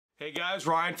Hey guys,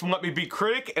 Ryan from Let Me Be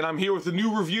Critic, and I'm here with a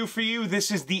new review for you.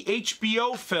 This is the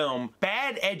HBO film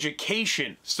Bad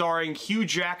Education, starring Hugh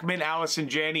Jackman, Allison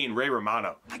Janney, and Ray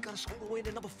Romano. I got us all the way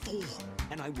to number 4,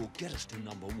 and I will get us to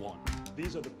number 1.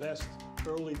 These are the best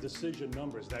early decision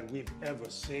numbers that we've ever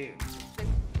seen.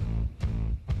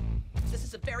 This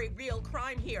is a very real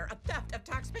crime here, a theft of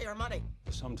taxpayer money.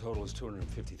 The sum total is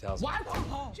 $250,000. What?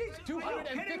 Jeez,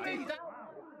 250,000.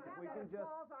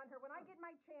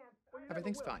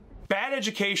 Everything's fine. Bad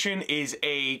Education is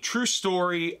a true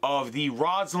story of the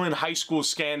Roslyn High School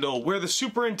scandal where the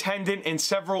superintendent and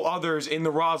several others in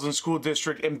the Roslyn School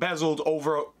District embezzled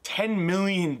over $10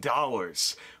 million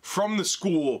from the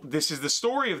school. This is the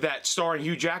story of that, starring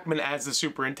Hugh Jackman as the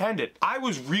superintendent. I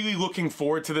was really looking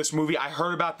forward to this movie. I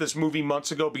heard about this movie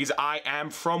months ago because I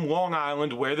am from Long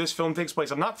Island, where this film takes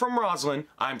place. I'm not from Roslyn.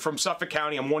 I'm from Suffolk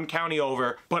County. I'm one county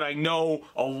over, but I know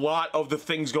a lot of the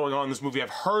things going on in this movie. I've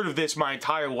heard of this my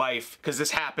entire life because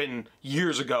this happened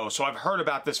years ago, so I've heard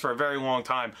about this for a very long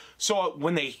time. So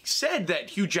when they said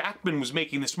that Hugh Jackman was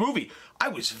making this movie, I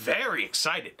was very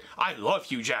excited. I love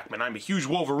Hugh Jackman. I'm a huge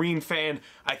Wolverine fan.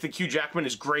 I think Hugh Jackman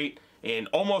is great in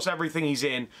almost everything he's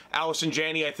in. Allison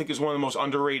Janney, I think, is one of the most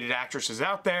underrated actresses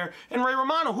out there. And Ray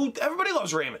Romano, who everybody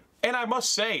loves Raymond. And I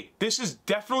must say, this is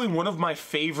definitely one of my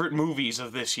favorite movies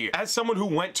of this year. As someone who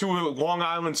went to a Long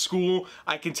Island school,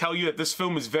 I can tell you that this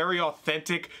film is very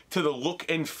authentic to the look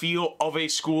and feel of a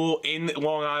school in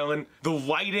Long Island. The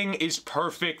lighting is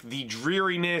perfect. The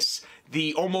dreariness,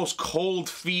 the almost cold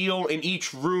feel in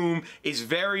each room is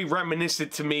very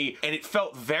reminiscent to me, and it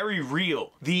felt very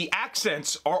real. The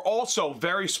accents are also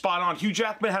very spot on. Hugh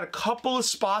Jackman had a couple of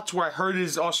spots where I heard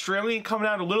his Australian coming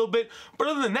out a little bit, but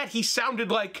other than that, he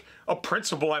sounded like a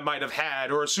principal I might have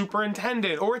had, or a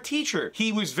superintendent, or a teacher.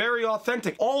 He was very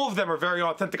authentic. All of them are very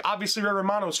authentic. Obviously, Ray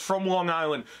Romano's from Long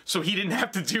Island, so he didn't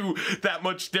have to do that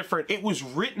much different. It was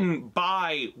written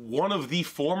by one of the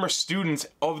former students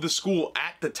of the school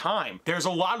at the time. There's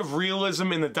a lot of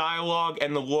realism in the dialogue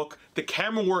and the look. The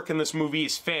camera work in this movie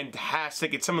is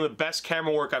fantastic. It's some of the best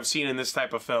camera work I've seen in this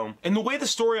type of film. And the way the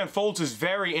story unfolds is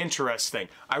very interesting.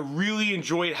 I really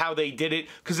enjoyed how they did it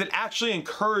because it actually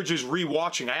encourages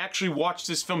rewatching. I actually watched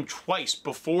this film twice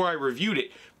before I reviewed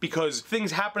it because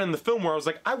things happen in the film where I was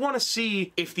like, I want to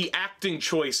see if the acting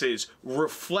choices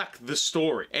reflect the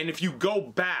story. And if you go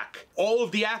back, all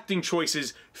of the acting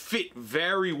choices fit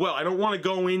very well. I don't want to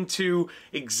go into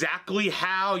exactly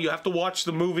how. You have to watch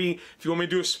the movie. If you want me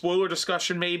to do a spoiler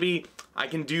discussion, maybe I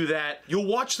can do that. You'll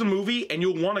watch the movie and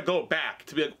you'll want to go back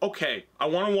to be like, okay, I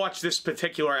want to watch this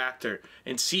particular actor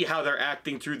and see how they're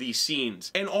acting through these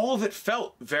scenes. And all of it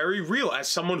felt very real as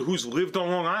someone who's lived on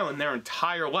Long Island their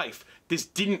entire life. This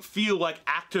didn't feel like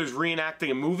actors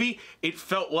reenacting a movie. It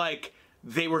felt like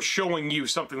they were showing you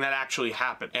something that actually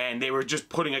happened, and they were just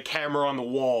putting a camera on the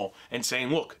wall and saying,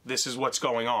 look, this is what's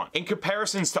going on. In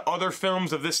comparisons to other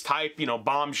films of this type, you know,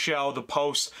 Bombshell, The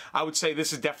Post, I would say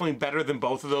this is definitely better than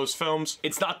both of those films.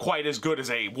 It's not quite as good as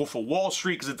a Wolf of Wall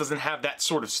Street because it doesn't have that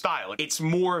sort of style. It's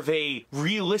more of a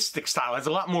realistic style. It has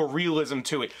a lot more realism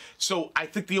to it. So I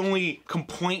think the only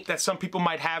complaint that some people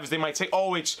might have is they might say,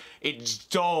 oh, it's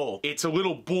dull, it's a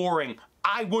little boring.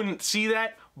 I wouldn't see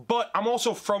that, but I'm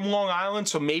also from Long Island,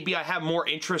 so maybe I have more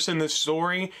interest in this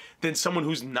story than someone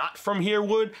who's not from here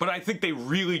would, but I think they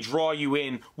really draw you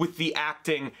in with the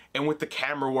acting and with the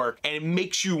camera work, and it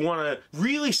makes you want to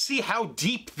really see how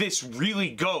deep this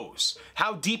really goes,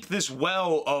 how deep this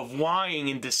well of lying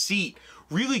and deceit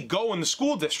really go in the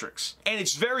school districts. And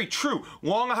it's very true.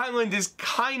 Long Island is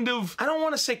kind of, I don't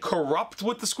want to say corrupt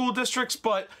with the school districts,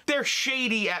 but they're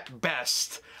shady at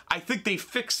best. I think they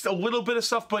fixed a little bit of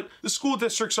stuff, but the school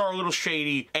districts are a little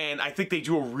shady, and I think they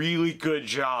do a really good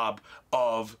job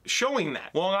of showing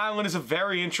that. Long Island is a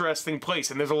very interesting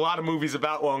place, and there's a lot of movies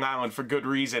about Long Island for good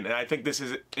reason, and I think this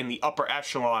is in the upper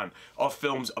echelon of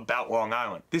films about Long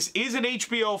Island. This is an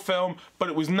HBO film, but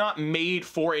it was not made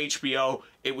for HBO.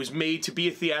 It was made to be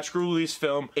a theatrical release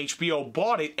film. HBO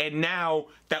bought it, and now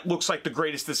that looks like the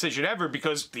greatest decision ever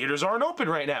because theaters aren't open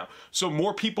right now. So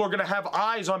more people are gonna have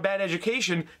eyes on Bad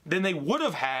Education than they would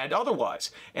have had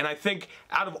otherwise. And I think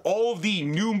out of all of the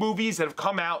new movies that have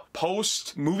come out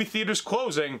post movie theaters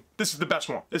closing, this is the best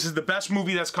one. This is the best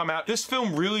movie that's come out. This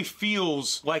film really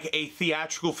feels like a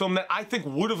theatrical film that I think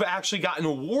would have actually gotten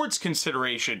awards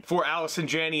consideration for Allison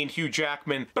Janney and Hugh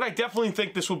Jackman, but I definitely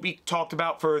think this will be talked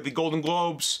about for the Golden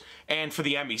Globes and for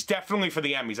the Emmys. Definitely for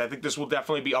the Emmys. I think this will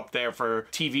definitely be up there for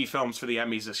TV films for the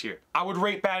Emmys this year. I would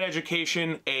rate Bad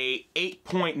Education a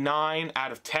 8.9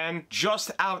 out of 10.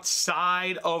 Just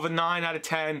outside of a 9 out of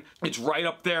 10. It's right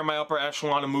up there in my upper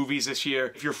echelon of movies this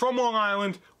year. If you're from Long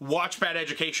Island, watch Bad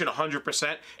Education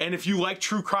 100%. And if you like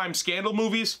true crime scandal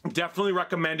movies, definitely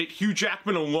recommend it. Hugh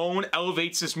Jackman alone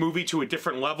elevates this movie to a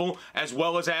different level, as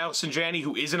well as Allison Janney,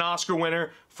 who is an Oscar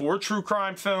winner for a true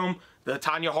crime film. The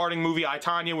Tanya Harding movie, I,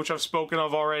 Tonya, which I've spoken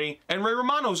of already. And Ray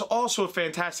Romano is also a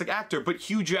fantastic actor, but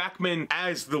Hugh Jackman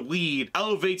as the lead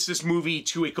elevates this movie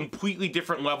to a completely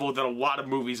different level than a lot of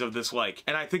movies of this like.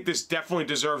 And I think this definitely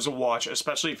deserves a watch,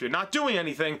 especially if you're not doing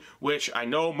anything, which I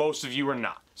know most of you are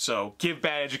not. So give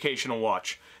Bad Education a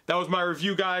watch. That was my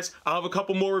review, guys. I'll have a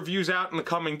couple more reviews out in the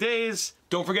coming days.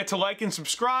 Don't forget to like and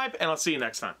subscribe, and I'll see you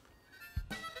next time.